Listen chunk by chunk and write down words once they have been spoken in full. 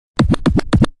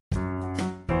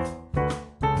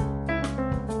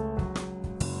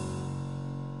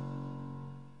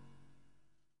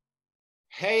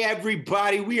Hey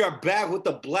everybody, we are back with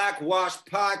the Black Wash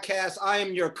Podcast. I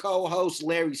am your co-host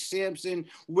Larry Simpson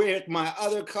with my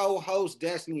other co-host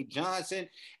Destiny Johnson.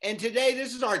 And today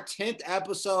this is our 10th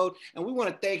episode and we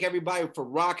want to thank everybody for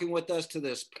rocking with us to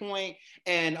this point.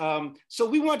 And so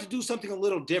we wanted to do something a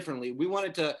little differently. We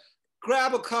wanted to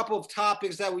grab a couple of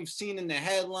topics that we've seen in the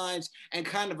headlines and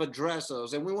kind of address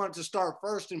those. And we wanted to start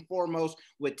first and foremost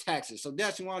with Texas. So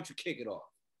Destiny, why don't you kick it off?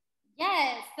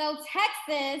 Yes, so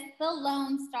Texas, the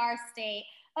Lone Star State,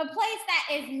 a place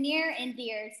that is near and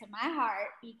dear to my heart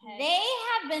because they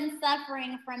have been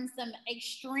suffering from some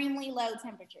extremely low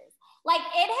temperatures. Like,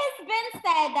 it has been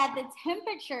said that the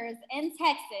temperatures in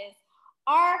Texas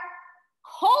are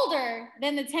colder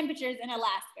than the temperatures in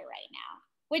Alaska right now,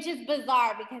 which is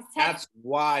bizarre because That's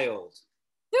wild.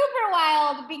 Super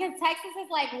wild because Texas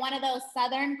is like one of those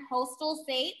southern coastal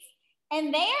states.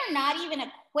 And they are not even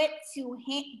equipped to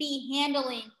be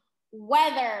handling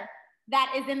weather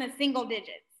that is in the single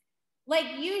digits. Like,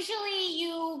 usually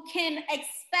you can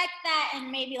expect that in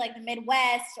maybe like the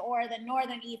Midwest or the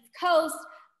northern East Coast,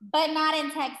 but not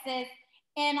in Texas.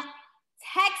 And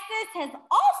Texas has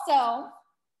also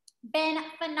been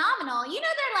phenomenal. You know,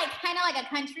 they're like kind of like a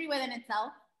country within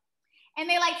itself. And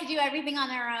they like to do everything on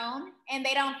their own. And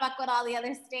they don't fuck with all the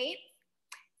other states.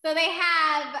 So they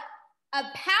have a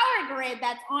power grid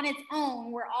that's on its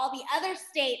own where all the other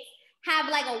states have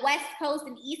like a West Coast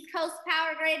and East Coast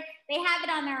power grid. They have it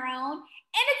on their own. And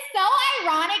it's so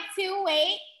ironic too,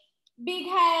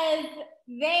 because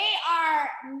they are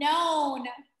known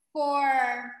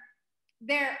for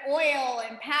their oil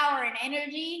and power and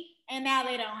energy, and now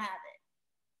they don't have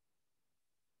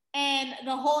it. And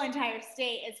the whole entire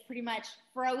state is pretty much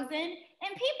frozen,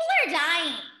 and people are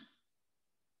dying.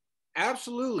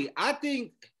 Absolutely. I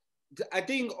think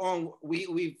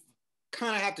we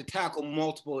kind of have to tackle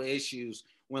multiple issues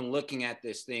when looking at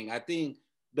this thing. I think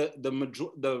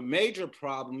the major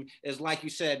problem is, like you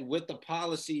said, with the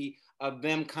policy of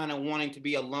them kind of wanting to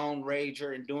be a lone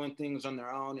ranger and doing things on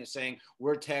their own and saying,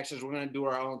 we're Texas, we're going to do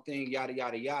our own thing, yada,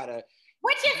 yada, yada.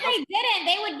 Which if they didn't,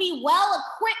 they would be well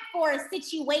equipped for a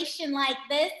situation like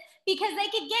this because they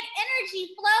could get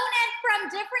energy flown in from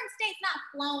different states, not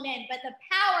flown in, but the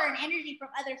power and energy from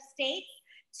other states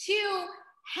to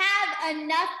have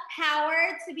enough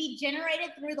power to be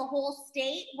generated through the whole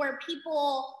state where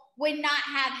people would not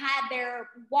have had their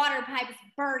water pipes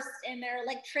burst and their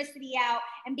electricity out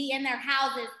and be in their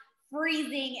houses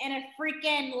freezing in a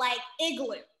freaking like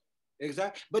igloo.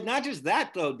 Exactly. But not just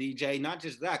that though, DJ, not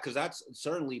just that, because that's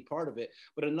certainly part of it.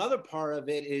 But another part of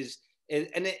it is,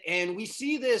 and we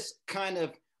see this kind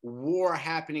of war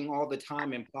happening all the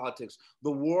time in politics.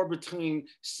 The war between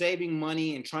saving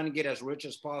money and trying to get as rich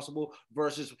as possible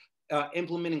versus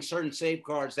implementing certain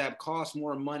safeguards that cost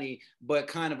more money, but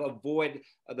kind of avoid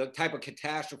the type of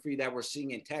catastrophe that we're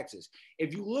seeing in Texas.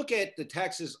 If you look at the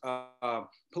Texas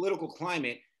political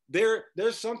climate,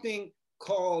 there's something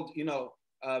called,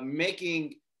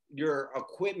 making your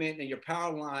equipment and your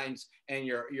power lines and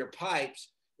your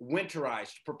pipes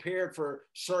winterized, prepared for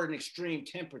certain extreme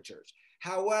temperatures.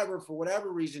 However, for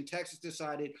whatever reason, Texas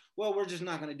decided, well, we're just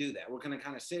not going to do that. We're going to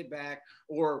kind of sit back,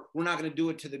 or we're not going to do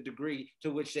it to the degree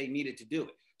to which they needed to do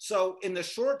it. So in the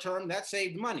short term, that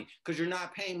saved money because you're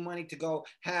not paying money to go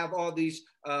have all these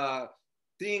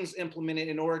things implemented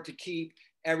in order to keep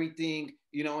everything,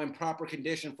 in proper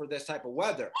condition for this type of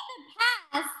weather. In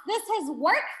the past, this has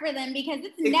worked for them because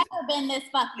it's never been this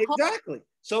fucking cold. Exactly.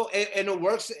 So, and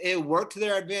it worked to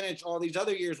their advantage all these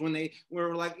other years when they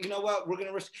were like, you know what, we're going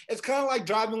to risk. It's kind of like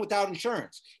driving without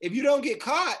insurance. If you don't get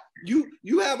caught, you're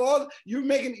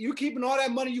keeping all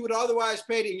that money you would otherwise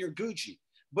pay in your Gucci.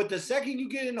 But the second you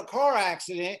get in a car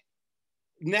accident,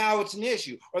 now it's an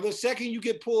issue. Or the second you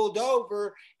get pulled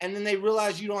over and then they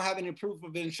realize you don't have any proof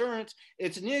of insurance,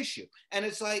 it's an issue. And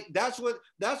it's like, that's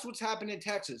what's happened in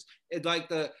Texas. It's like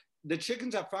the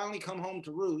chickens have finally come home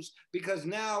to roost because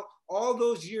now all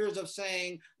those years of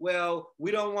saying, well,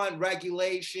 we don't want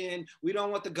regulation, we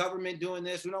don't want the government doing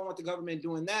this, we don't want the government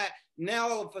doing that. Now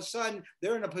all of a sudden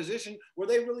they're in a position where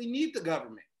they really need the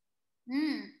government.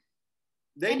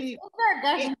 They need,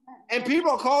 and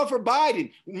people are calling for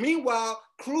Biden. Meanwhile,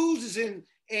 Cruz is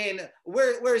in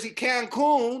where is he?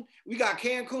 Cancun. We got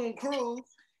Cancun Cruz,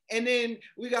 and then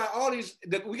we got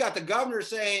we got the governor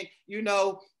saying,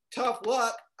 tough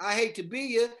luck. I hate to be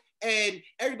you. And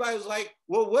everybody was like,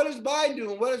 well, what is Biden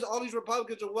doing? What is all these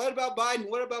Republicans? Or what about Biden?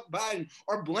 What about Biden?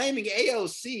 Or blaming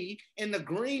AOC in the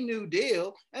Green New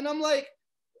Deal. And I'm like,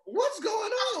 what's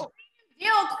going on?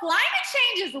 Climate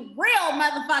change is real,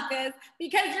 motherfuckers,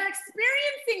 because you're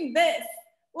experiencing this.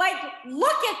 Like,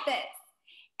 look at this.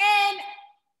 And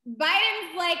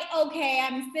Biden's like, okay,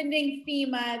 I'm sending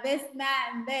FEMA, this,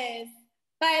 that, and this.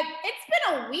 But it's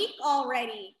been a week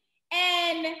already.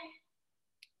 And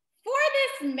for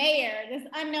this mayor, this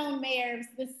unknown mayor of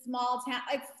this small town,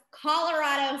 it's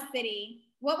Colorado City.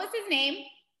 What was his name?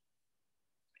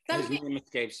 His name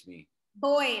escapes me.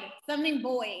 Boyd, something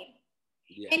Boyd.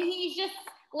 Yeah. And he's just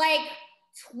like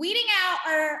tweeting out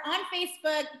or on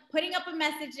Facebook, putting up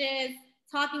messages,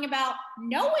 talking about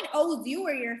no one owes you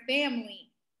or your family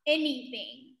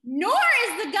anything, nor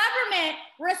is the government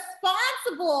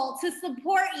responsible to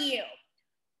support you.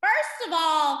 First of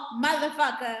all,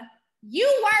 motherfucker, you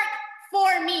work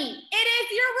for me. It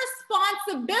is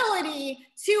your responsibility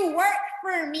to work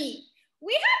for me.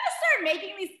 We have to start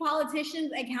making these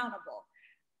politicians accountable.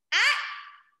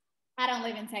 I don't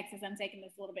live in Texas. I'm taking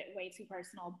this a little bit way too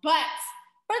personal. But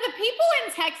for the people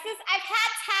in Texas, I've had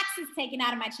taxes taken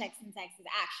out of my checks in Texas,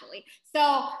 actually. So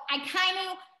I kind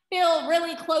of feel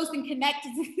really close and connected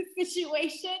to this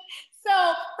situation.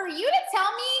 So for you to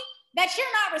tell me that you're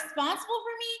not responsible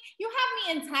for me, you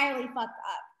have me entirely fucked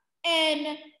up.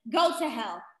 And go to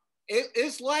hell.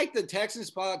 It's like the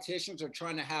Texas politicians are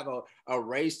trying to have a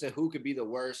race to who could be the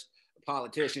worst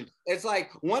politician. It's like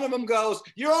one of them goes,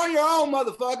 "You're on your own,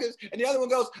 motherfuckers," and the other one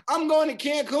goes, "I'm going to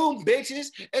Cancun,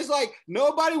 bitches." It's like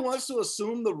nobody wants to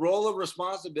assume the role of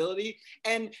responsibility.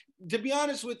 And to be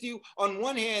honest with you, on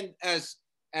one hand, as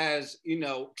you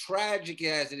know, tragic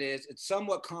as it is, it's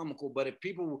somewhat comical. But if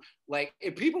people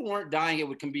weren't dying,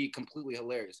 it can be completely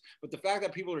hilarious. But the fact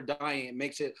that people are dying, it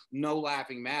makes it no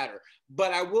laughing matter.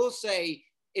 But I will say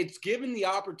it's given the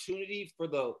opportunity for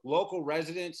the local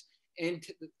residents in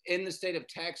the state of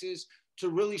Texas to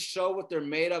really show what they're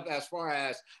made of. As far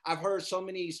as I've heard so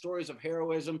many stories of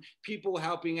heroism, people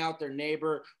helping out their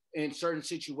neighbor in certain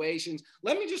situations.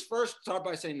 Let me just first start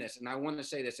by saying this, and I want to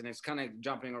say this, and it's kind of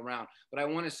jumping around, but I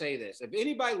want to say this. If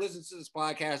anybody listens to this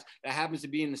podcast that happens to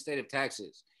be in the state of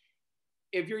Texas,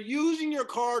 if you're using your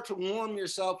car to warm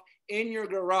yourself in your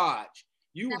garage,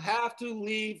 you have to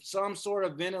leave some sort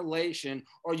of ventilation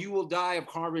or you will die of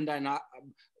carbon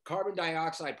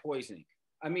dioxide poisoning.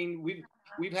 I mean,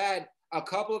 we've had a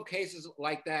couple of cases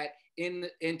like that in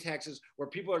Texas where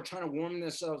people are trying to warm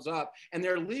themselves up and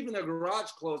they're leaving their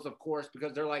garage closed, of course,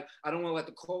 because they're like, I don't want to let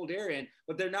the cold air in,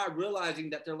 but they're not realizing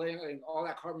that they're letting all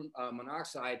that carbon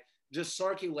monoxide just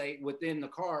circulate within the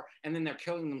car, and then they're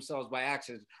killing themselves by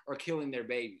accident or killing their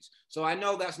babies. So I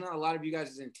know that's not a lot of you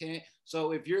guys' intent.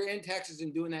 So if you're in Texas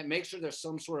and doing that, make sure there's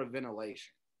some sort of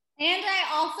ventilation. And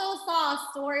I also saw a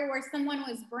story where someone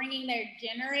was bringing their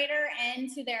generator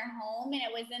into their home, and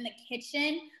it was in the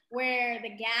kitchen where the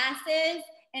gas is,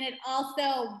 and it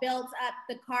also built up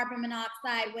the carbon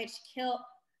monoxide, which killed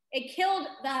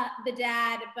the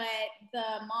dad, but the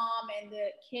mom and the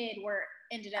kid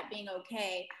ended up being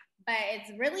okay. But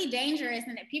it's really dangerous,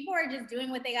 and if people are just doing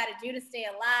what they got to do to stay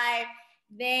alive,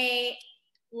 they,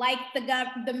 like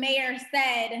the mayor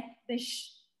said,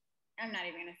 I'm not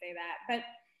even going to say that, but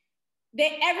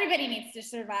everybody needs to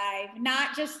survive,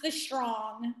 not just the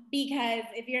strong, because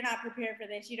if you're not prepared for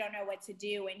this, you don't know what to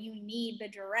do, and you need the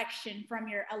direction from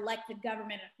your elected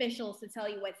government officials to tell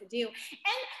you what to do.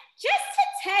 And just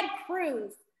to Ted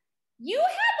Cruz, you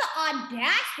have the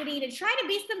audacity to try to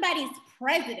be somebody's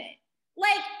president.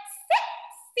 Like,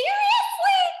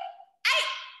 seriously?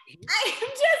 I am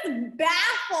just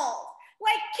baffled.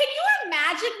 Like, can you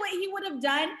imagine what he would have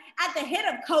done at the hit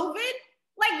of COVID?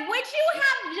 Like, would you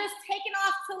have just taken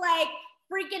off to like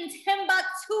freaking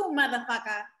Timbuktu,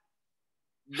 motherfucker?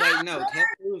 Like, no,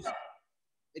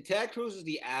 Ted Cruz is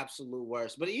the absolute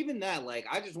worst. But even that, like,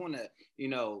 I just want to,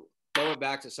 throw it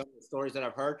back to some of the stories that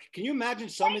I've heard. Can you imagine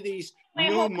some of these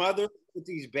new mothers with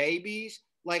these babies?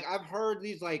 Like, I've heard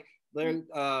these, like, there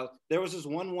was this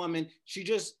one woman,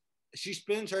 she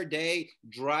spends her day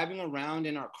driving around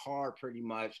in her car pretty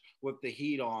much with the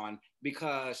heat on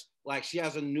because like she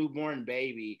has a newborn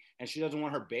baby and she doesn't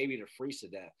want her baby to freeze to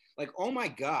death. Like, oh my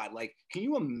God, like, can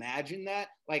you imagine that?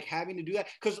 Like having to do that?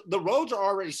 Because the roads are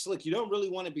already slick. You don't really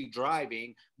want to be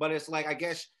driving, but it's like, I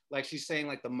guess, like she's saying,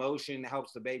 like the motion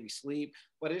helps the baby sleep,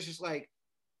 but it's just like,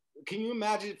 can you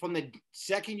imagine from the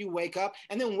second you wake up?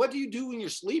 And then what do you do when you're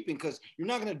sleeping? Because you're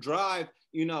not going to drive,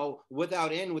 without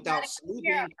sleeping.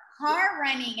 Your car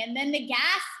running, and then the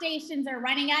gas stations are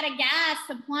running out of gas,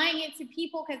 supplying it to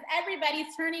people because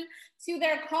everybody's turning to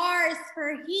their cars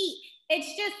for heat.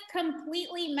 It's just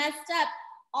completely messed up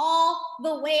all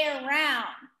the way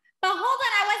around. But hold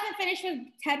on, I wasn't finished with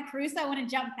Ted Cruz, so I want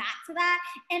to jump back to that.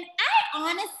 And I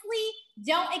honestly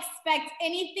don't expect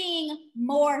anything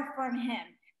more from him.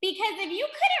 Because if you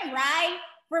couldn't ride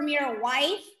from your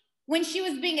wife when she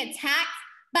was being attacked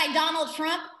by Donald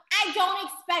Trump, I don't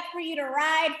expect for you to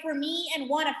ride for me and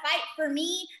want to fight for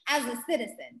me as a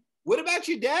citizen. What about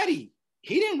your daddy?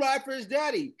 He didn't ride for his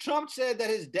daddy. Trump said that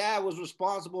his dad was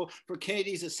responsible for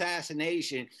Kennedy's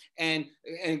assassination, and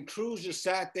Cruz just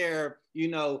sat there, you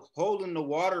know, holding the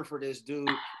water for this dude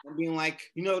and being like,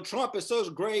 you know, Trump is so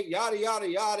great, yada yada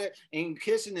yada, and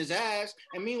kissing his ass.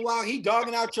 And meanwhile, he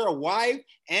dogging out your wife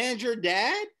and your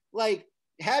dad. Like,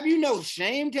 have you no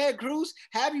shame, Ted Cruz?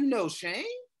 Have you no shame?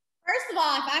 First of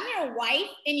all, if I'm your wife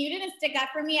and you didn't stick up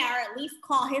for me, or at least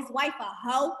call his wife a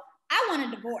hoe, I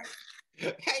want a divorce.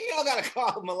 Hey, you don't gotta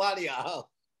call Melania a hoe.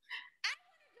 I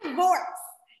want a divorce.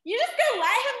 You just gonna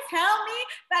let him tell me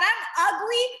that I'm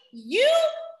ugly? You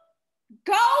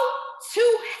go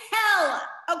to hell,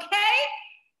 okay?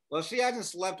 Well, she hasn't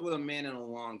slept with a man in a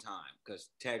long time because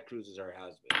Ted Cruz is her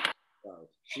husband. So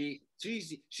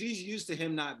she's used to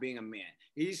him not being a man.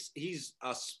 He's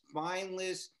a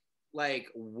spineless, like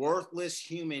worthless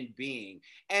human being.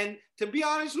 And to be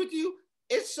honest with you,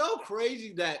 it's so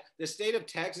crazy that the state of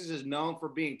Texas is known for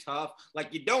being tough.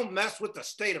 Like, you don't mess with the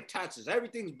state of Texas.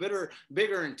 Everything's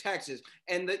bigger in Texas.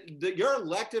 And your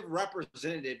elected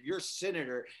representative, your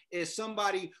senator, is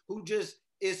somebody who just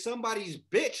is somebody's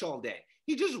bitch all day.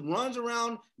 He just runs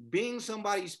around being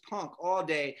somebody's punk all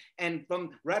day and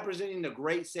from representing the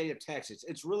great state of Texas.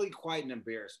 It's really quite an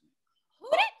embarrassment. Who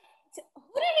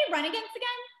did he run against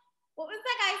again? What was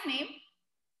that guy's name?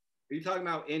 Are you talking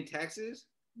about in Texas?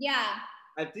 Yeah.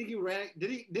 I think he ran.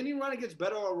 Didn't he run against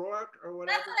Beto O'Rourke or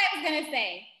whatever? That's what I was gonna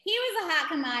say. He was a hot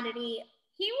commodity.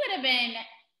 He would have been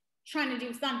trying to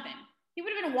do something. He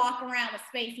would have been walking around with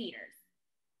space heaters.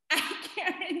 I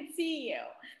guarantee you.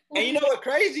 And you know what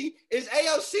crazy is?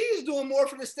 AOC is doing more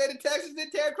for the state of Texas than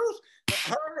Ted Cruz.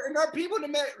 Her and her people,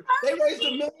 they raised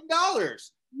 $1 million.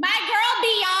 My girl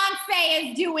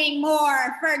Beyonce is doing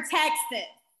more for Texas.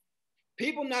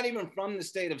 People not even from the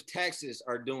state of Texas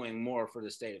are doing more for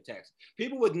the state of Texas.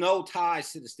 People with no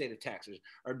ties to the state of Texas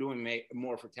are doing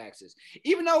more for Texas.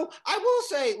 Even though I will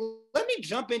say, let me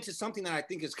jump into something that I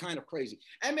think is kind of crazy.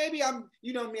 And maybe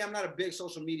you know me, I'm not a big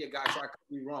social media guy, so I could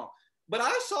be wrong. But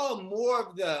I saw more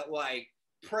of the like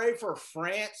pray for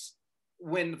France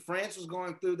when France was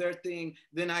going through their thing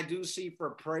than I do see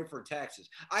for pray for Texas.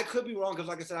 I could be wrong because,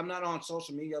 like I said, I'm not on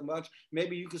social media much.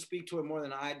 Maybe you can speak to it more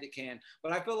than I can.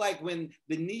 But I feel like when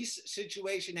the Nice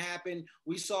situation happened,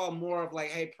 we saw more of like,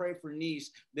 hey, pray for Nice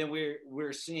than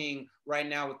we're seeing right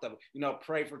now with the, you know,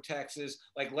 pray for Texas.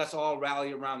 Like, let's all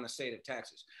rally around the state of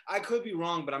Texas. I could be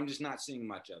wrong, but I'm just not seeing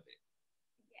much of it.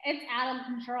 It's out of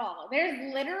control. There's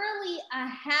literally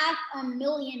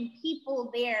 500,000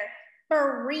 people there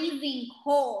freezing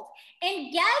cold.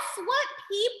 And guess what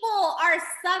people are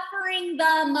suffering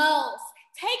the most?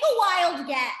 Take a wild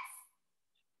guess.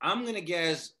 I'm going to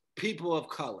guess people of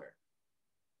color.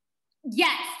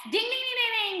 Yes. Ding, ding,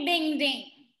 ding, ding, ding, ding.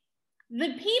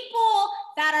 The people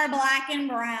that are black and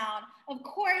brown, of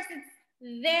course,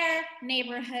 it's their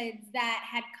neighborhoods that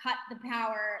had cut the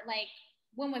power. Like,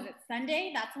 when was it?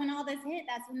 Sunday? That's when all this hit.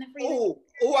 That's when the freezing.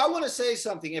 Oh, I want to say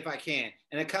something if I can.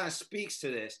 And it kind of speaks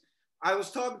to this. I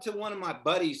was talking to one of my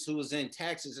buddies who was in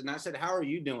Texas, and I said, how are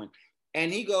you doing?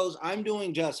 And he goes, I'm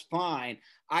doing just fine.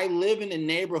 I live in a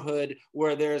neighborhood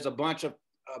where there's a bunch of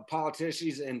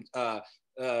politicians and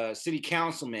city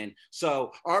councilmen.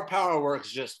 So our power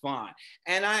works just fine.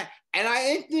 And I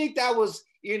didn't think that was,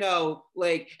 you know,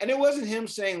 like, and it wasn't him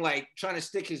saying like trying to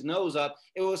stick his nose up.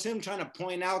 It was him trying to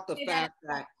point out the fact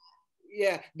that,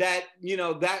 yeah, that, you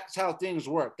know, that's how things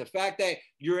work. The fact that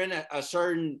you're in a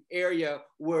certain area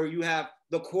where you have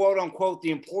the quote unquote,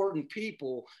 the important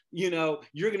people, you know,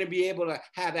 you're going to be able to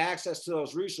have access to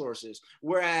those resources.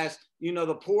 Whereas, you know,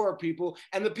 the poorer people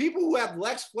and the people who have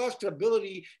less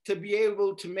flexibility to be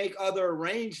able to make other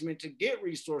arrangements to get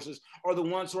resources are the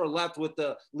ones who are left with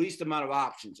the least amount of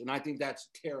options. And I think that's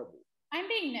terrible. I'm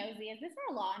being nosy. Is this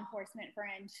our law enforcement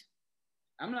friend?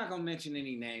 I'm not going to mention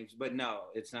any names, but no,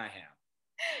 it's not him.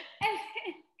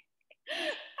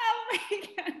 Oh my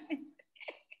God.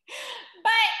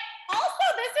 But also,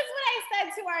 this is what I said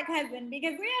to our cousin,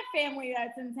 because we have family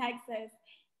that's in Texas.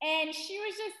 And she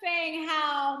was just saying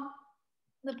how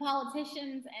the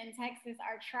politicians in Texas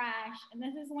are trash. And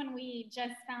this is when we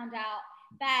just found out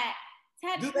that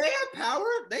Ted. Do they have power?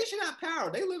 They should have power.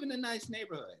 They live in a nice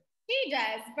neighborhood. She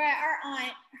does, but our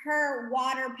aunt, her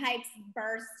water pipes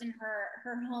burst and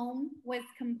her home was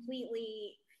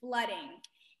completely flooding.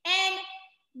 And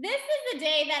this is the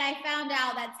day that I found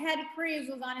out that Ted Cruz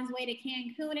was on his way to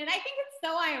Cancun. And I think it's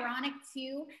so ironic,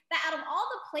 too, that out of all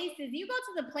the places, you go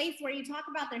to the place where you talk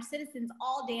about their citizens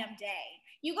all damn day.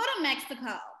 You go to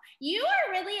Mexico. You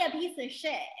are really a piece of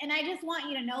shit. And I just want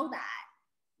you to know that.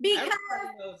 Because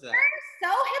Everybody knows that. they're so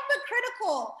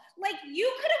hypocritical. Like,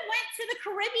 you could have went to the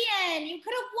Caribbean, you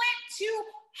could have went to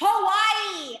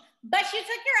Hawaii, but you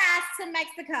took your ass to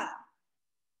Mexico.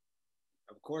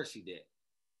 Of course he did.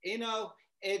 You know,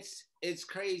 it's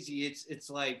crazy. It's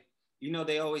like, you know,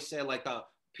 they always say like the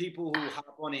people who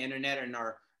hop on the internet and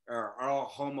are all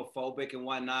homophobic and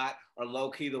whatnot are low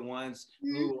key the ones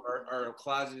who are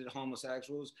closeted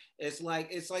homosexuals. It's like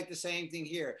the same thing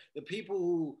here. The people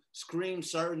who scream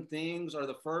certain things are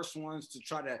the first ones to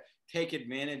try to take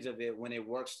advantage of it when it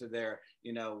works to their,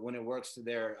 you know, when it works to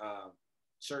their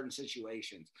certain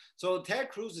situations. So Ted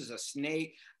Cruz is a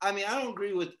snake. I mean, I don't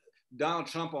agree with Donald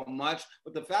Trump on much,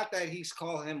 but the fact that he's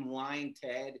called him Lying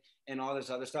Ted and all this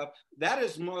other stuff, that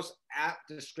is the most apt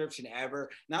description ever.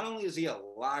 Not only is he a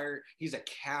liar, he's a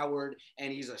coward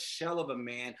and he's a shell of a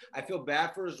man. I feel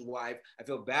bad for his wife. I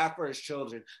feel bad for his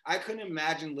children. I couldn't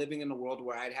imagine living in a world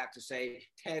where I'd have to say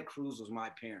Ted Cruz was my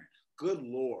parent. Good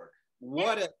Lord.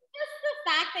 What a... Just the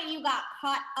fact that you got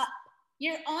caught up.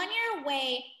 You're on your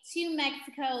way to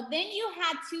Mexico. Then you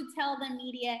had to tell the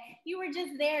media you were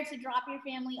just there to drop your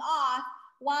family off.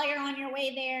 While you're on your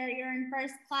way there, you're in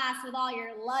first class with all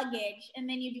your luggage, and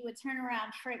then you do a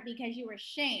turnaround trip because you were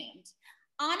shamed.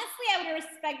 Honestly, I would have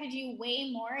respected you way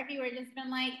more if you were just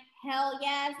been like, hell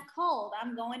yeah, it's cold.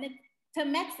 I'm going to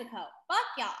Mexico. Fuck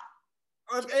y'all.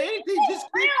 Or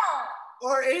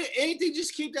anything,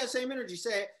 just keep that same energy.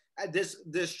 Say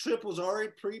this trip was already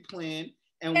pre-planned.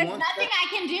 And there's nothing I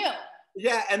can do.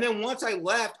 Yeah, and then once I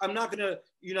left, I'm not gonna,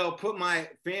 you know, put my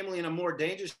family in a more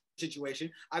dangerous situation.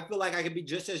 I feel like I could be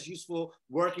just as useful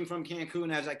working from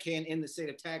Cancun as I can in the state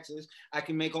of Texas. I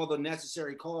can make all the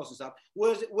necessary calls and stuff.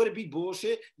 Would it be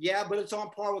bullshit? Yeah, but it's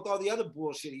on par with all the other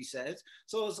bullshit he says.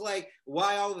 So it's like,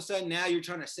 why all of a sudden now you're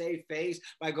trying to save face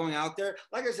by going out there?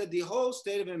 Like I said, the whole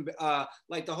state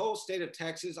of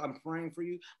Texas, I'm praying for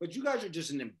you, but you guys are just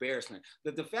an embarrassment.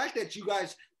 That the fact that you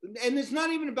guys, and it's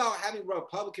not even about having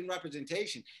Republican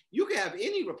representation. You can have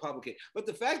any Republican, but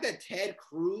the fact that Ted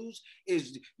Cruz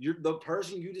is the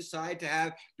person you decide to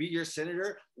have be your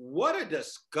senator, what a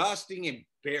disgusting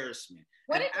embarrassment.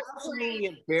 What an absolutely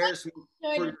embarrassment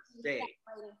for the state.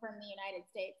 From the United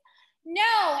States.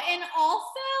 No, and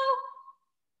also,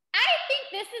 I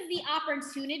think this is the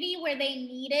opportunity where they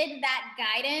needed that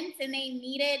guidance and they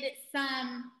needed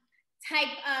some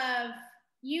type of,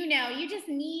 you know, you just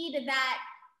need that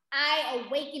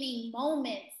eye-awakening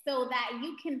moment so that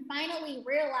you can finally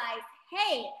realize,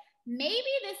 hey, maybe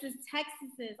this is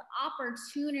Texas's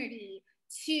opportunity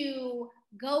to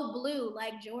go blue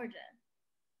like Georgia.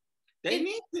 They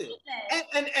need to.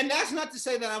 And that's not to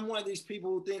say that I'm one of these people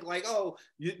who think like, oh,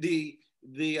 the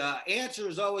answer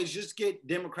is always just get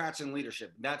Democrats in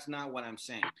leadership. That's not what I'm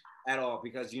saying at all,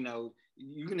 because, you know,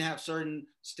 you can have certain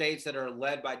states that are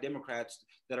led by Democrats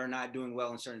that are not doing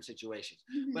well in certain situations.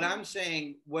 Mm-hmm. But I'm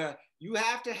saying where you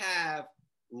have to have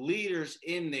leaders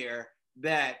in there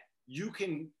that you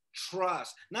can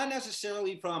trust, not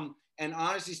necessarily from an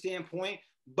honesty standpoint,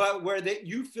 but where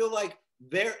you feel like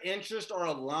their interests are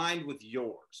aligned with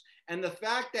yours. And the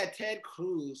fact that Ted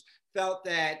Cruz felt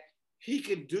that he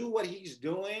could do what he's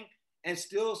doing and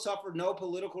still suffer no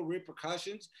political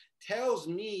repercussions tells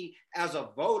me as a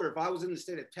voter, if I was in the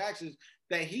state of Texas,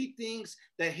 that he thinks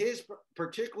that his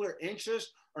particular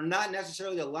interests are not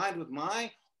necessarily aligned with mine,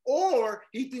 or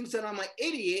he thinks that I'm an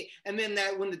idiot, and then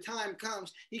that when the time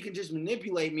comes, he can just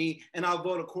manipulate me and I'll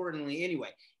vote accordingly anyway.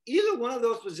 Either one of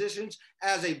those positions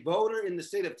as a voter in the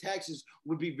state of Texas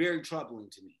would be very troubling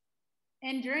to me.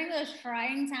 And during those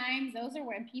trying times, those are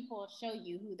when people show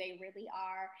you who they really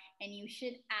are, and you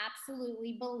should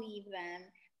absolutely believe them.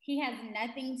 He has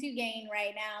nothing to gain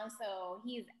right now, so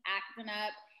he's acting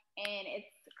up, and it's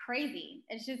crazy.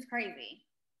 It's just crazy.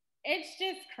 It's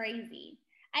just crazy.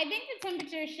 I think the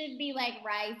temperature should be like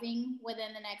rising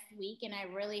within the next week, and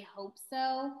I really hope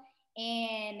so.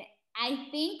 And I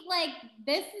think like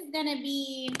this is gonna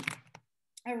be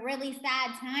a really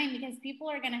sad time because people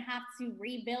are gonna have to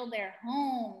rebuild their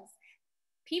homes.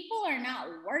 People are not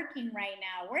working right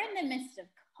now. We're in the midst of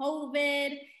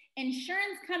COVID.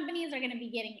 Insurance companies are gonna be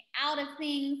getting out of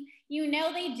things. You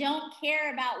know, they don't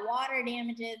care about water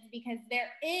damages because there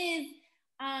is,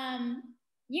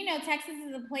 you know, Texas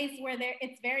is a place where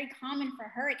it's very common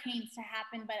for hurricanes to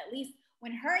happen, but at least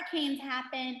when hurricanes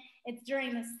happen, it's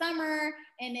during the summer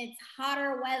and it's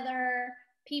hotter weather.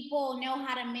 People know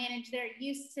how to manage. They're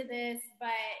used to this, but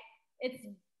it's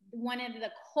one of the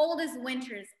coldest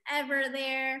winters ever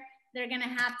there. They're going to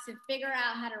have to figure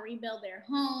out how to rebuild their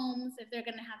homes, if they're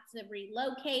going to have to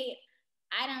relocate.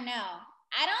 I don't know.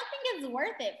 I don't think it's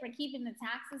worth it for keeping the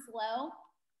taxes low.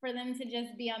 for them to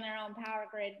just be on their own power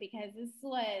grid, because this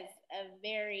was a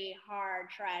very hard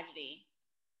tragedy.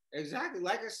 Exactly.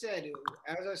 Like I said,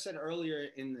 as I said earlier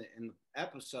in the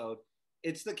episode,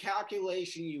 it's the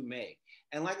calculation you make.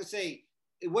 And like I say,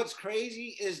 what's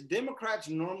crazy is Democrats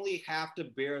normally have to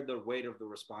bear the weight of the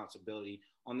responsibility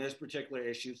on this particular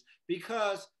issues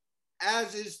because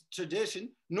as is tradition,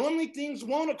 normally things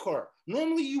won't occur.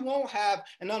 Normally you won't have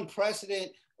an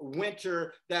unprecedented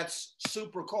winter that's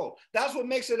super cold. That's what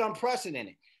makes it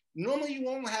unprecedented. Normally you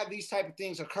won't have these type of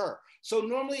things occur. So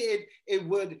normally it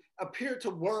would appear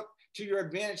to work to your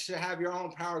advantage to have your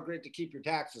own power grid to keep your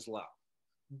taxes low.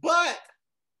 But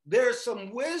there's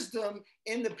some wisdom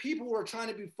in the people who are trying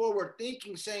to be forward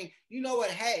thinking, saying, you know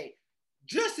what, hey,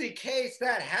 just in case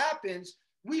that happens,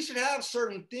 we should have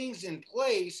certain things in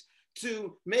place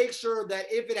to make sure that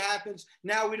if it happens,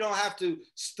 now we don't have to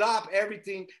stop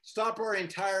everything, stop our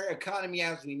entire economy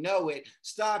as we know it,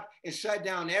 stop and shut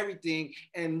down everything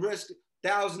and risk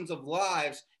thousands of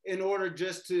lives in order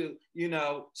just to,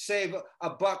 save a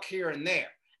buck here and there.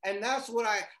 And that's what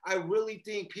I really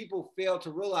think people fail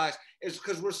to realize is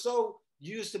because we're so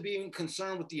used to being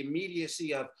concerned with the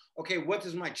immediacy of, okay, what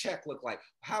does my check look like?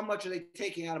 How much are they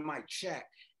taking out of my check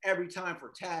every time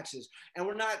for taxes? And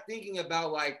we're not thinking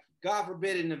about, like, God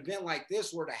forbid an event like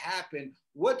this were to happen,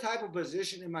 what type of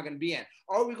position am I going to be in?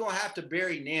 Are we going to have to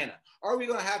bury Nana? Are we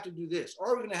going to have to do this?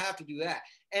 Are we going to have to do that?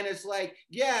 And it's like,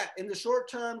 yeah, in the short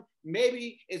term,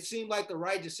 maybe it seemed like the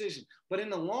right decision, but in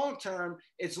the long term,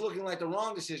 it's looking like the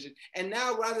wrong decision. And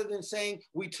now rather than saying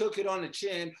we took it on the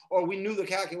chin or we knew the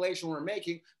calculation we were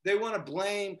making, they want to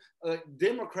blame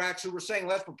Democrats who were saying,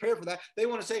 let's prepare for that. They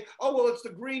want to say, oh, well, it's the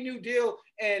Green New Deal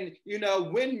and,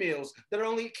 windmills that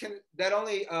only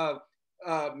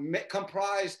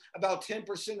comprise about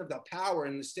 10% of the power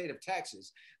in the state of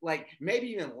Texas, like maybe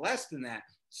even less than that.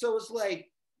 So it's like,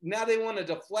 now they want to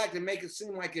deflect and make it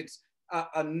seem like it's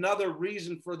another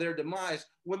reason for their demise,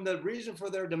 when the reason for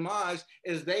their demise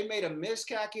is they made a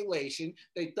miscalculation.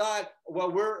 They thought,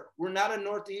 well, we're not a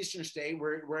northeastern state.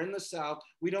 We're in the South.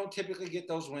 We don't typically get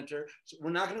those winters. So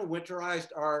we're not going to winterize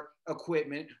our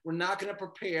equipment. We're not going to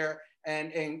prepare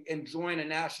and join a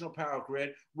national power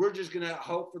grid. We're just going to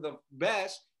hope for the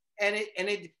best. And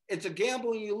it's a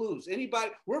gamble and you lose.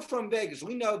 We're from Vegas.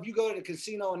 We know if you go to the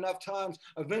casino enough times,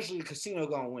 eventually the casino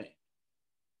gonna win.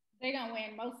 They're gonna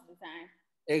win most of the time.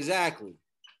 Exactly.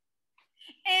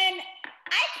 And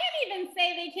I can't even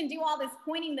say they can do all this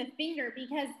pointing the finger,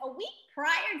 because a week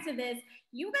prior to this,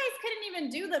 you guys couldn't even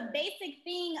do the basic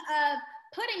thing of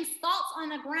putting salt on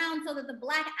the ground so that the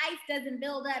black ice doesn't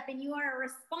build up, and you are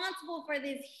responsible for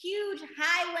this huge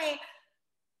highway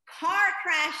car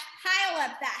crash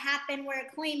pileup that happened where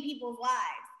it claimed people's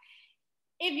lives.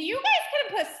 If you guys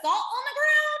couldn't put salt on the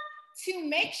ground to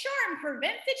make sure and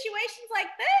prevent situations like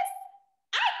this,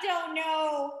 I don't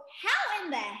know how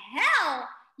in the hell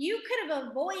you could have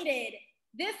avoided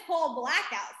this whole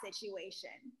blackout situation.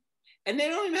 And they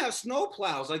don't even have snow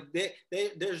plows. Like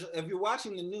there's, if you're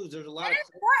watching the news, there's a lot.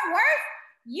 Worse,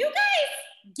 you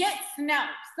guys get snow,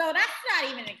 so that's not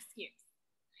even an excuse.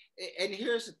 And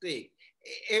here's the thing.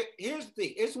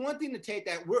 It's one thing to take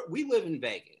that. We live in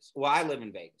Vegas. Well, I live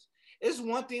in Vegas. It's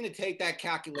one thing to take that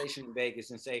calculation in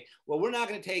Vegas and say, well, we're not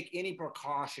going to take any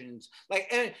precautions.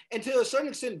 Like, and to a certain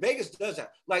extent, Vegas does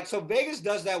that. Like, so Vegas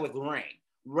does that with rain.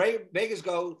 Vegas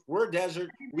goes, we're desert.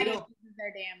 We don't.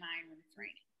 Their damn mind when it's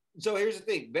raining. So here's the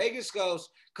thing. Vegas goes,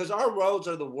 because our roads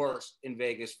are the worst in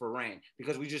Vegas for rain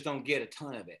because we just don't get a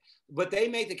ton of it. But they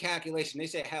make the calculation. They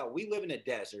say, hell, we live in a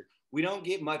desert. We don't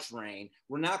get much rain.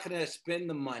 We're not going to spend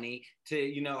the money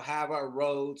to, have our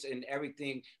roads and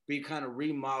everything be kind of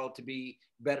remodeled to be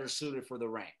better suited for the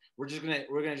rain. We're going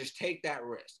to just take that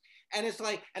risk. And it's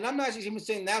like, and I'm not even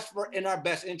saying that's in our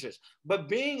best interest, but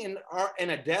being in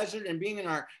a desert and being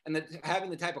having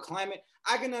the type of climate,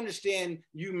 I can understand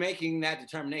you making that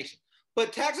determination.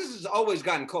 But Texas has always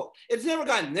gotten cold. It's never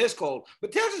gotten this cold,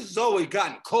 but Texas has always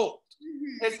gotten cold.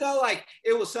 Mm-hmm. It's not like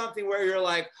it was something where you're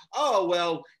like, oh,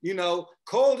 well,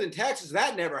 cold in Texas,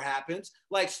 that never happens.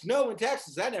 Like snow in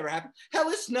Texas, that never happens. Hell,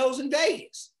 it snows in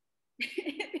Vegas.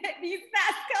 These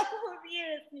past couple of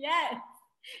years, yes.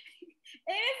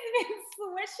 It has been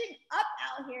swishing up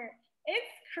out here. It's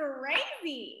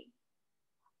crazy.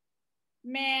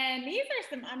 Man, these are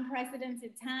some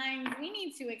unprecedented times. We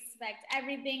need to expect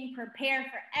everything, prepare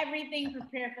for everything,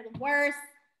 prepare for the worst,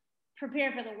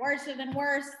 prepare for the worst than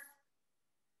worst.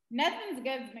 Nothing's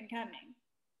good's been coming.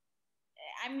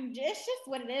 I mean, it's just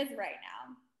what it is right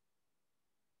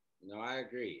now. No, I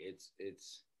agree.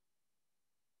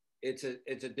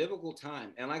 It's a difficult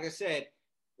time. And like I said,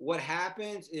 what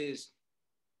happens is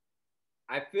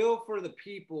I feel for the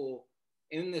people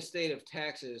in the state of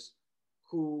Texas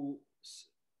who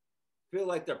feel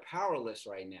like they're powerless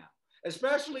right now.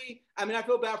 Especially, I mean, I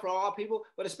feel bad for all people,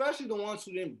 but especially the ones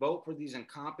who didn't vote for these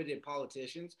incompetent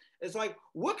politicians. It's like,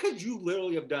 what could you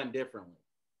literally have done differently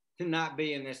to not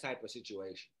be in this type of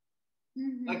situation?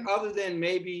 Mm-hmm. Like, other than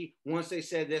maybe once they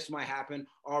said this might happen,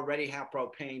 already have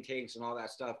propane tanks and all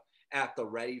that stuff at the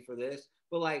ready for this.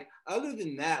 But like, other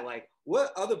than that, like,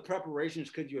 what other preparations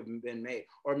could you have been made?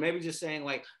 Or maybe just saying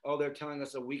like, oh, they're telling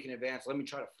us a week in advance, let me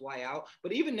try to fly out.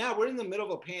 But even now, we're in the middle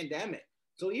of a pandemic.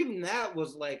 So even that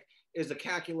was like, is a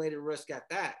calculated risk at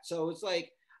that. So it's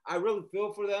like, I really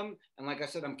feel for them. And like I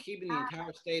said, I'm keeping the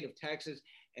entire state of Texas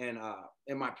and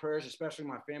in my prayers, especially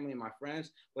my family and my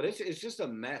friends. But it's just a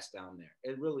mess down there.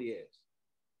 It really is.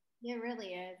 It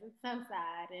really is. It's so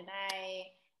sad. And I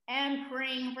am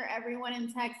praying for everyone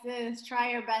in Texas.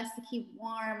 Try your best to keep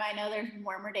warm. I know there's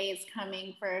warmer days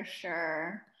coming for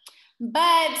sure.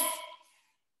 But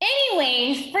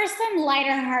anyways, for some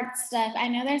lighter heart stuff, I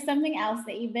know there's something else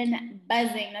that you've been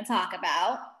buzzing to talk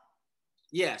about.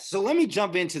 Yes. So let me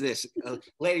jump into this,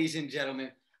 ladies and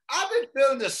gentlemen. I've been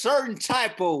feeling a certain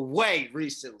type of way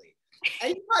recently.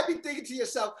 And you might be thinking to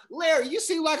yourself, Larry, you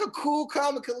seem like a cool,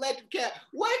 calm, and collected cat.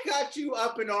 What got you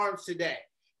up in arms today?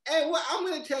 And what I'm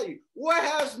going to tell you, what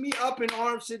has me up in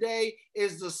arms today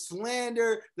is the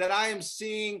slander that I am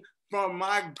seeing from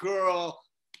my girl,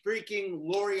 freaking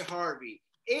Lori Harvey.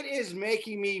 It is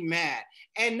making me mad.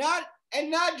 And not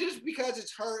just because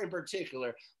it's her in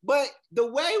particular, but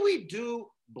the way we do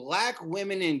Black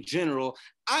women in general,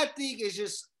 I think is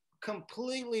just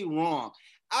completely wrong.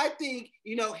 I think,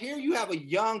 you know, here you have a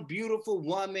young, beautiful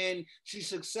woman. She's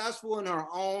successful in her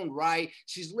own right.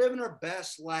 She's living her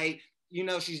best life. You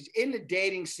know, she's in the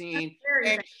dating scene,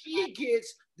 and she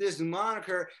gets this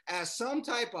moniker as some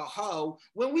type of hoe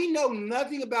when we know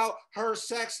nothing about her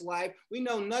sex life. We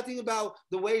know nothing about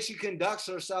the way she conducts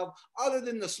herself other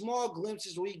than the small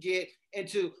glimpses we get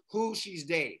into who she's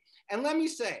dating. And let me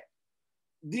say,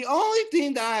 the only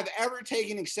thing that I've ever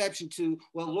taken exception to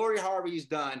what Lori Harvey's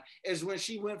done is when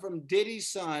she went from Diddy's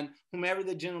son, whomever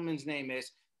the gentleman's name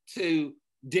is, to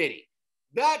Diddy.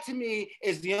 That to me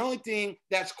is the only thing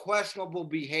that's questionable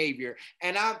behavior.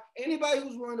 And anybody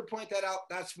who's willing to point that out,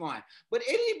 that's fine. But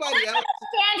anybody else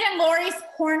stand in Lori's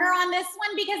corner on this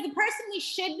one, because the person we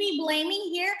should be blaming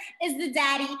here is the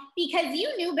daddy, because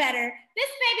you knew better. This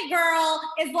baby girl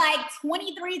is like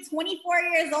 23, 24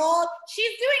 years old.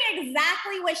 She's doing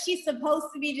exactly what she's supposed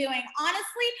to be doing.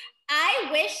 Honestly, I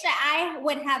wish that I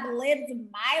would have lived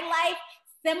my life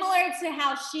similar to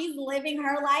how she's living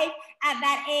her life at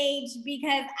that age,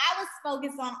 because I was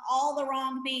focused on all the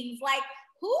wrong things. Like,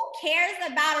 who cares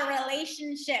about a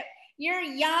relationship? You're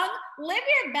young, live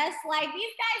your best life.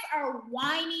 These guys are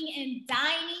whining and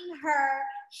dining her.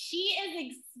 She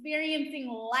is experiencing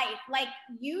life. Like,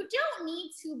 you don't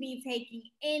need to be taking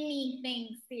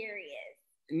anything serious.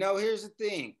 No, here's the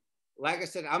thing. Like I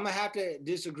said, I'm gonna have to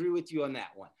disagree with you on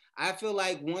that one. I feel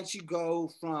like once you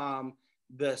go from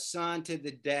the son to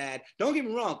the dad, don't get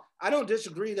me wrong, I don't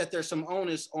disagree that there's some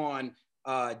onus on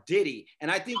Diddy,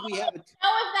 and I think we have. Know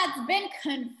if that's been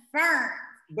confirmed.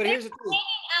 But here's the thing.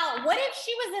 Out. What if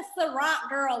she was a Ciroc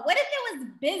girl? What if it was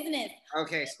business?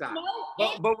 Okay, stop.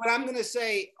 But what I'm gonna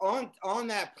say on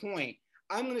that point,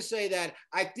 I'm gonna say that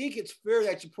I think it's fair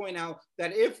that you point out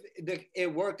that if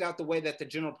it worked out the way that the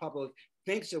general public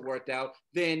thinks it worked out,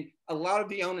 then a lot of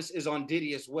the onus is on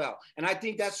Diddy as well. And I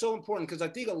think that's so important, because I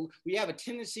think we have a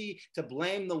tendency to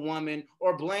blame the woman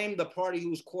or blame the party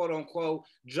who's quote unquote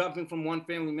jumping from one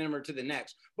family member to the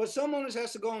next. But some onus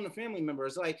has to go on the family member.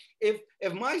 It's like, if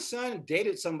my son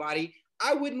dated somebody,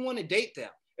 I wouldn't want to date them.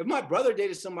 If my brother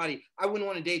dated somebody, I wouldn't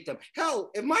want to date them.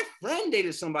 Hell, if my friend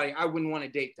dated somebody, I wouldn't want to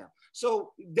date them.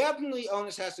 So definitely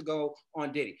onus has to go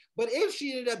on Diddy. But if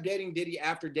she ended up dating Diddy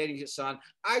after dating his son,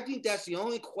 I think that's the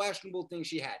only questionable thing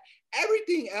she had.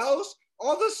 Everything else,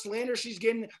 all the slander she's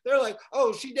getting, they're like,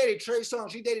 oh, she dated Trey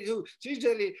Songz. She dated who?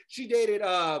 She dated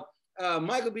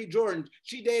Michael B. Jordan.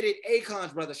 She dated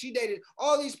Akon's brother. She dated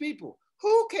all these people.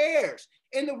 Who cares?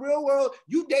 In the real world,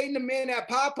 you dating the man at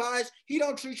Popeyes, he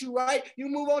don't treat you right, you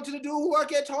move on to the dude who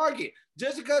work at Target.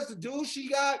 Just because the dude she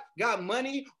got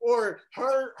money, or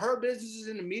her business is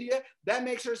in the media, that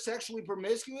makes her sexually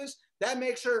promiscuous. That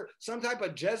makes her some type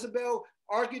of Jezebel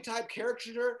archetype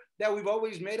caricature that we've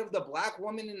always made of the Black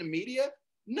woman in the media.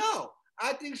 No,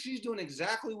 I think she's doing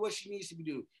exactly what she needs to be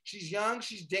doing. She's young,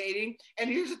 she's dating. And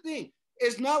here's the thing.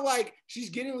 it's not like she's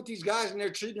getting with these guys and they're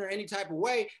treating her any type of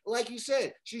way. Like you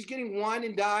said, she's getting wine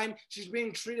and dine. She's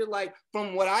being treated like,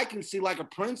 from what I can see, like a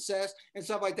princess and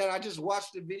stuff like that. I just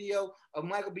watched the video of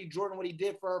Michael B. Jordan, what he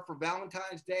did for her for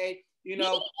Valentine's Day. You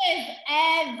know, he is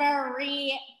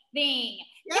everything.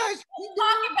 Yes,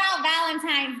 talk about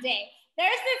Valentine's Day.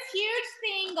 There's this huge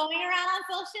thing going around on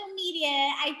social media.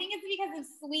 I think it's because of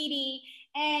Sweetie,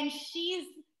 and she's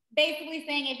basically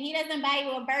saying if he doesn't buy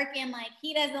you a Birkin, like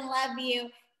he doesn't love you.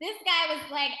 This guy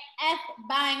was like, F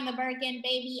buying the Birkin,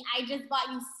 baby. I just bought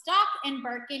you stock in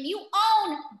Birkin. You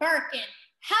own Birkin.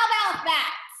 How about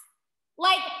that?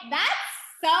 Like, that's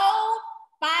so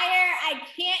fire. I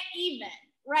can't even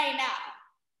right now.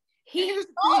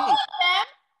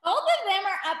 Both of them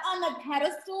are up on the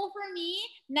pedestal for me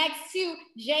next to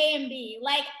J and B.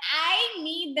 Like, I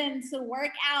need them to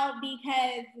work out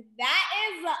because that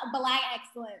is Black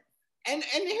excellence. And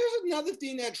here's another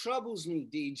thing that troubles me,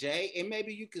 DJ, and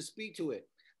maybe you can speak to it.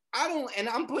 And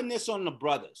I'm putting this on the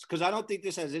brothers because I don't think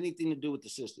this has anything to do with the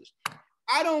sisters.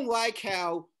 I don't like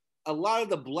how a lot of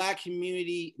the Black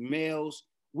community males,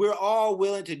 we're all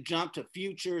willing to jump to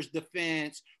Future's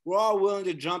defense. We're all willing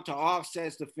to jump to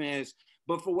Offset's defense.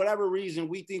 But for whatever reason,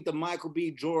 we think the Michael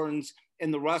B. Jordans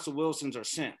and the Russell Wilsons are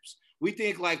simps. We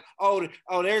think like, oh,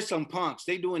 there's some punks.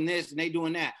 They doing this and they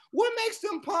doing that. What makes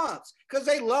them punks? Because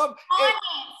they love honest.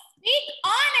 Speak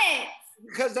honest.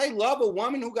 Because they love a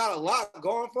woman who got a lot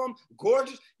going for them,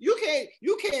 gorgeous. You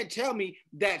can't tell me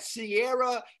that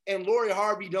Ciara and Lori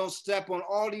Harvey don't step on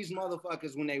all these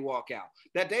motherfuckers when they walk out.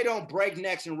 That they don't break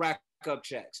necks and rack up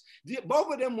checks.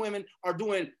 Both of them women are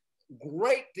doing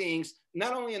great things,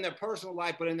 not only in their personal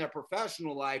life, but in their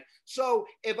professional life. So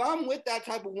if I'm with that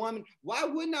type of woman, why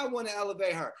wouldn't I want to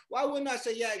elevate her? Why wouldn't I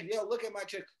say, yeah, look at my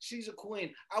chick. She's a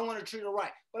queen. I want to treat her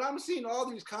right. But I'm seeing all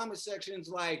these comment sections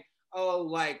like,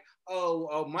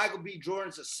 Michael B.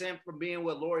 Jordan's a simp for being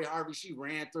with Lori Harvey. She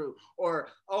ran through. Or,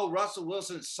 Russell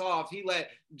Wilson's soft. He let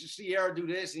Ciara do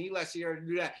this and he let Ciara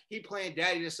do that. He playing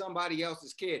daddy to somebody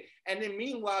else's kid. And then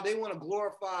meanwhile, they want to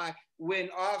glorify when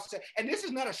Offset, and this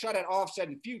is not a shot at Offset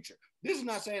and Future. This is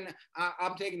not saying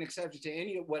I'm taking exception to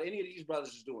any of what any of these brothers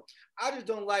is doing. I just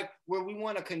don't like where we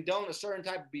want to condone a certain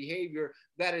type of behavior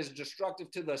that is destructive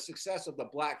to the success of the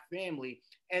Black family,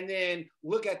 and then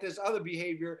look at this other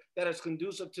behavior that is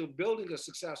conducive to building a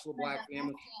successful Black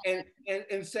family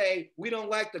and say, we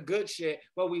don't like the good shit,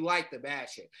 but we like the bad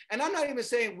shit. And I'm not even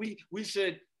saying we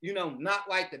should, not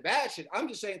like the bad shit. I'm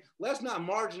just saying, let's not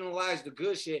marginalize the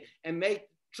good shit and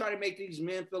try to make these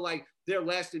men feel like they're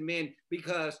less than men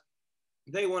because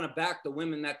they want to back the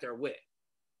women that they're with.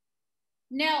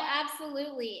 No,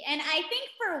 absolutely. And I think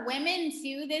for women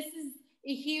too, this is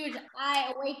a huge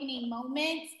eye-awakening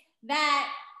moment that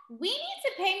we need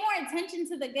to pay more attention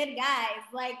to the good guys,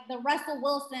 like the Russell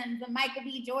Wilsons, the Michael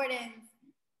B. Jordans.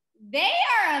 They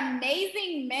are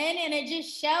amazing men, and it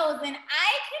just shows. And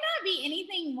I cannot be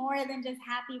anything more than just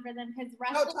happy for them because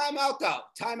Russell. No, time out though.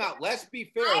 Time out. Let's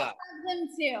be fair. I love them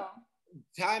too.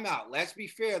 Time out. Let's be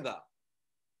fair though.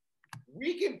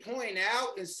 We can point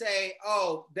out and say,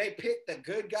 oh, they picked the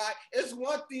good guy. It's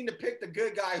one thing to pick the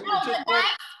good guy who just the guys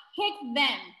pick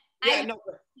them. Yeah,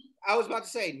 I was about to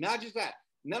say, not just that.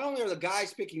 Not only are the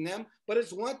guys picking them, but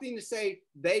it's one thing to say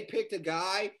they picked a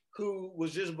guy who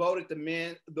was just voted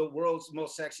the world's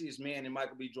most sexiest man in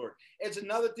Michael B. Jordan. It's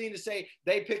another thing to say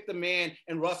they picked the man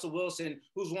in Russell Wilson,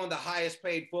 who's one of the highest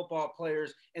paid football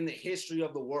players in the history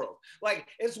of the world. Like,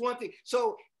 it's one thing.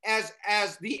 So as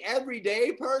the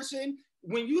everyday person,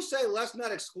 when you say let's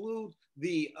not exclude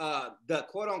the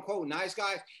quote unquote nice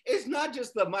guys, it's not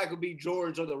just the Michael B.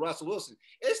 Jordans or the Russell Wilson.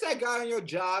 It's that guy on your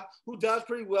job who does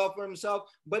pretty well for himself,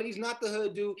 but he's not the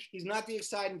hood dude. He's not the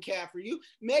exciting cat for you.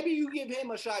 Maybe you give him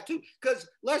a shot too. Because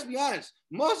let's be honest,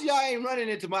 most of y'all ain't running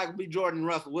into Michael B. Jordan and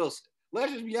Russell Wilson.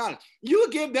 Let's just be honest. You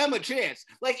would give them a chance.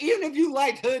 Like, even if you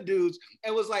liked hood dudes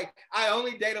and was like, I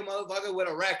only date a motherfucker with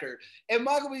a record, and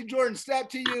Michael B. Jordan stepped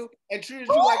to you and treated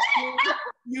you like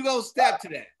you gonna step to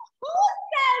that. Who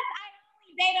says I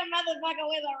only date a motherfucker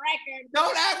with a record?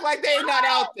 Don't act like they're not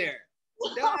out there.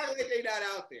 Don't act like they're not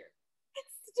out there.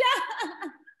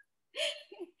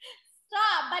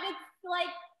 Stop. But it's like,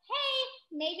 hey,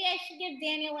 maybe I should give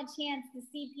Daniel a chance, the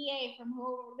CPA from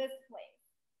this place.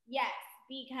 Yes.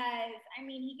 Because, I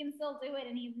mean, he can still do it,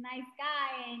 and he's a nice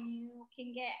guy, and you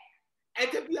can get. And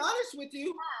to be honest with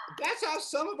you, that's how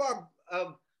some of our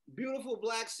beautiful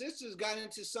black sisters got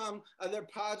into some of their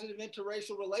positive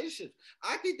interracial relationships.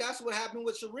 I think that's what happened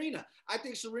with Serena. I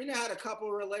think Serena had a couple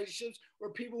of relationships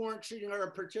where people weren't treating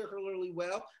her particularly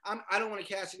well. I don't want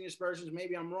to cast any aspersions.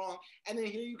 Maybe I'm wrong. And then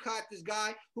here you caught this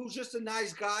guy who's just a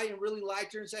nice guy and really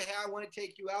liked her and said, hey, I want to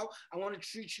take you out. I want to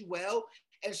treat you well.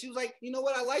 And she was like, you know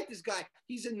what? I like this guy.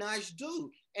 He's a nice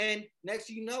dude. And next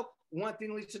thing you know, one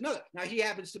thing leads to another. Now he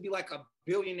happens to be like a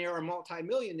billionaire or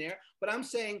multimillionaire, but I'm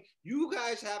saying you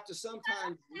guys have to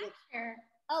sometimes look.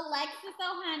 Alexis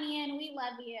Ohanian, we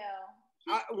love you.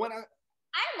 When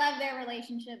I love their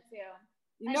relationship too.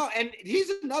 No, and he's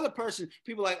another person.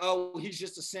 People are like, oh, he's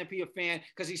just a simp, he a fan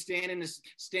because he's standing in the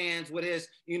stands with his,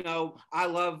 I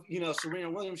love, Serena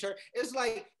Williams shirt. It's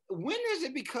like, when does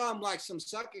it become like some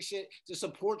sucker shit to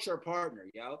support your partner,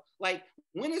 yo? Like,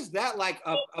 when is that like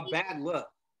a bad look?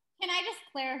 Can I just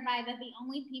clarify that the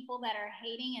only people that are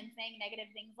hating and saying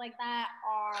negative things like that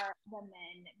are the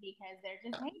men because they're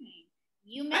just hating.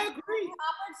 You missed an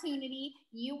opportunity.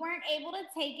 You weren't able to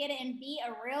take it and be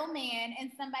a real man, and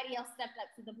somebody else stepped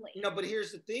up to the plate. No, but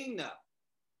here's the thing, though.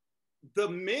 The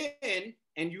men,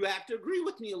 and you have to agree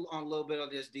with me on a little bit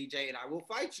of this, DJ, and I will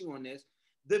fight you on this.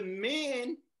 The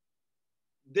men,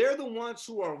 they're the ones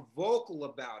who are vocal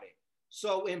about it.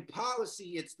 So in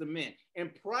policy, it's the men. In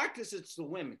practice, it's the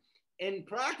women. In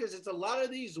practice, it's a lot of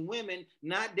these women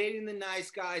not dating the nice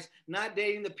guys, not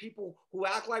dating the people who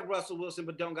act like Russell Wilson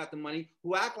but don't got the money,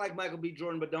 who act like Michael B.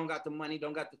 Jordan but don't got the money,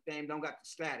 don't got the fame, don't got the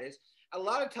status. A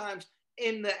lot of times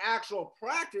in the actual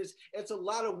practice, it's a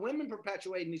lot of women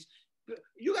perpetuating these.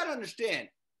 You got to understand,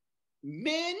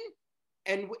 men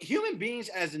and human beings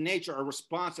as a nature are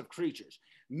responsive creatures.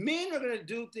 Men are going to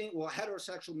do things, well,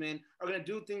 heterosexual men are going to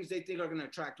do things they think are going to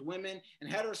attract women,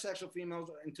 and heterosexual females,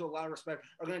 into a lot of respect,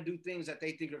 are going to do things that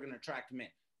they think are going to attract men.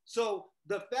 So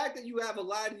the fact that you have a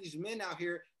lot of these men out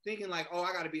here thinking like, oh,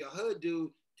 I got to be a hood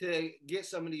dude to get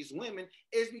some of these women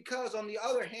is because, on the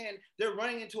other hand, they're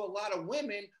running into a lot of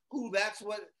women who that's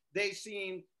what they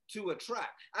seem to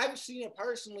attract. I've seen it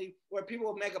personally where people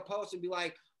will make a post and be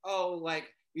like, oh, like,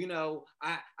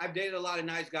 I've dated a lot of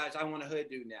nice guys. I want a hood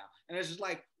dude now. And it's just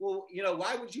like, well,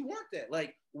 why would you want that?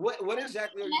 Like, what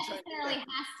exactly are you trying to do? It necessarily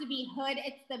has to be hood.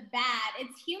 It's the bad.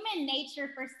 It's human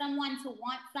nature for someone to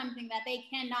want something that they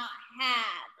cannot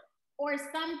have or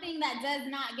something that does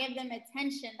not give them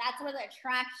attention. That's where the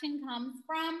attraction comes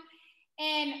from.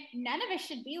 And none of us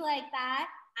should be like that.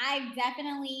 I've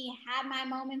definitely had my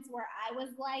moments where I was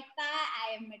like that.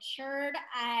 I have matured.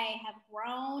 I have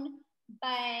grown.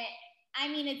 But I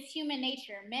mean, it's human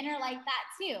nature. Men are like that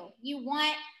too. You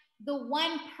want the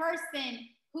one person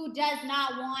who does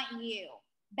not want you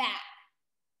back.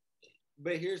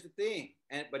 But here's the thing,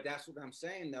 but that's what I'm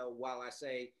saying though. While I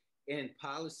say in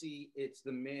policy, it's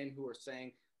the men who are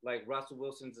saying like Russell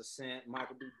Wilson's a simp,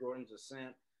 Michael B. Jordan's a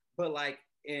simp, but like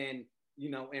in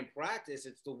practice,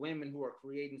 it's the women who are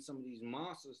creating some of these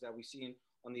monsters that we see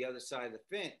on the other side of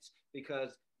the fence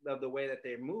because of the way that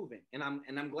they're moving. And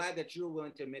I'm glad that you're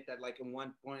willing to admit that, like, in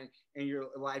one point in your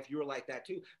life you were like that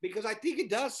too, because I think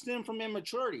it does stem from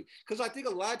immaturity. Because I think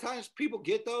a lot of times people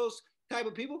get those type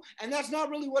of people and that's not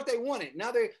really what they wanted.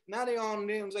 Now they on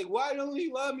them like, why don't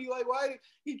he love me? Like, why did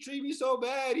he treat me so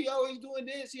bad? He always doing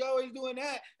this, he always doing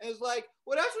that. And it's like,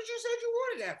 well, that's what you said you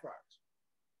wanted at first.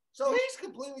 So he's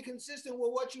completely consistent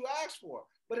with what you asked for,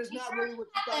 but it's not really what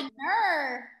you thought. The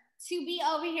nerve to be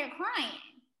over here crying.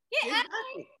 Yeah,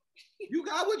 exactly. You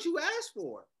got what you asked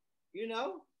for,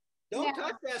 Don't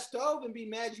touch that stove and be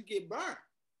mad you get burnt.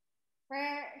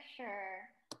 For sure.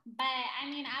 But I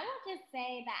mean, I will just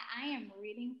say that I am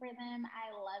rooting for them.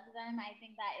 I love them. I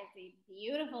think that is a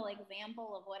beautiful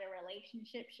example of what a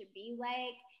relationship should be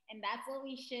like. And that's what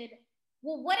we should,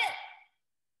 what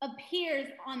it appears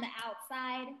on the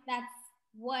outside, that's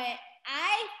what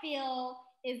I feel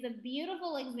is a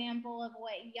beautiful example of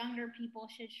what younger people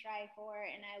should strive for.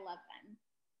 And I love them.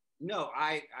 No,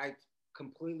 I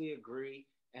completely agree,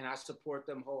 and I support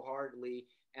them wholeheartedly.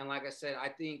 And like I said, I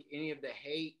think any of the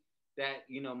hate that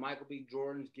Michael B.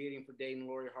 Jordan's getting for dating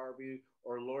Lori Harvey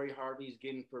or Lori Harvey's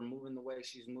getting for moving the way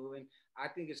she's moving, I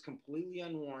think it's completely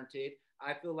unwarranted.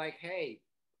 I feel like, hey,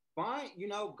 fine,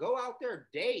 go out there,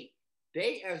 date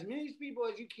as many people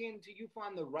as you can until you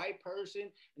find the right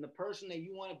person and the person that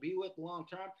you want to be with long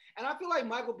term. And I feel like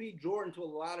Michael B. Jordan, to a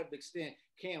lot of extent,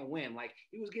 can't win. Like,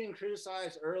 he was getting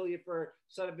criticized earlier for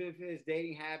some of his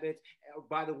dating habits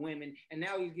by the women, and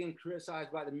now he's getting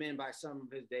criticized by the men by some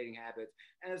of his dating habits.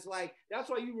 And it's like, that's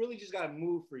why you really just got to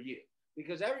move for you.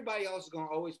 because everybody else is going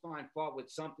to always find fault with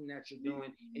something that you're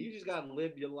doing, and you just got to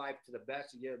live your life to the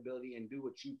best of your ability and do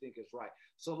what you think is right.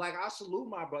 So, like, I salute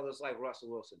my brothers like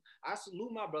Russell Wilson. I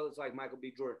salute my brothers like Michael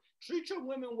B. Jordan. Treat your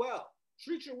women well.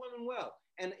 Treat your women well.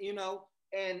 And, you know,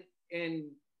 and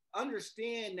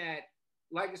understand that,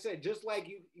 like I said, just like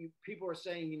you people are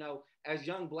saying, you know, as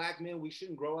young black men, we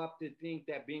shouldn't grow up to think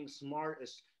that being smart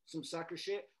is some sucker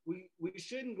shit. We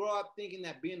shouldn't grow up thinking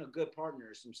that being a good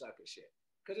partner is some sucker shit,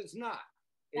 because it's not.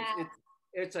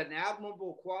 It's an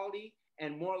admirable quality,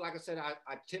 and more, like I said,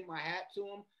 I tip my hat to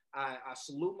them. I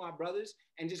salute my brothers,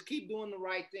 and just keep doing the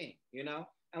right thing, you know.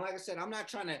 And like I said, I'm not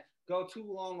trying to go too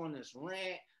long on this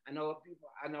rant. I know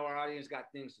our audience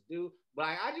got things to do, but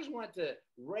I just wanted to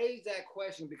raise that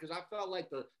question because I felt like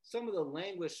some of the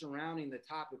language surrounding the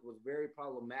topic was very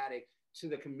problematic to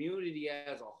the community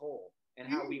as a whole and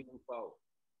how we move forward.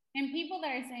 And people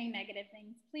that are saying negative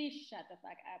things, please shut the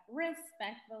fuck up,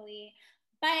 respectfully.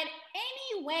 But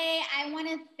anyway, I want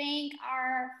to thank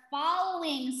our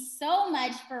following so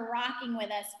much for rocking with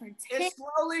us for 10. It's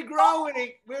slowly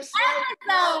growing. We're slowly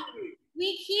growing.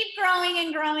 We keep growing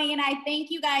and growing, and I thank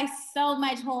you guys so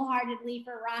much wholeheartedly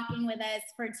for rocking with us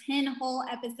for 10 whole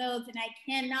episodes, and I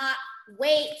cannot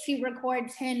wait to record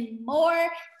 10 more.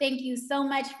 Thank you so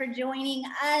much for joining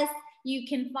us. You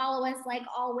can follow us like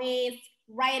always,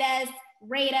 write us,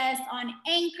 rate us on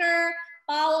Anchor,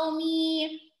 follow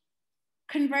me,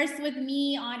 converse with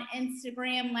me on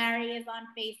Instagram. Larry is on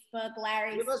Facebook.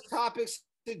 Larry, give us topics,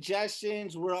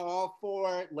 suggestions. We're all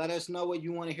for it. Let us know what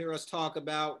you want to hear us talk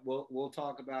about. We'll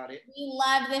talk about it. We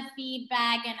love the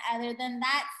feedback. And other than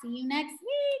that, see you next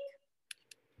week.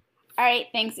 All right.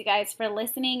 Thanks, you guys, for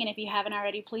listening. And if you haven't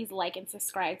already, please like and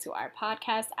subscribe to our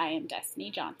podcast. I am Destiny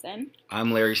Johnson.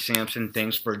 I'm Larry Sampson.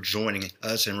 Thanks for joining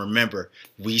us. And remember,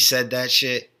 we said that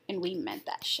shit. And we meant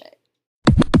that shit.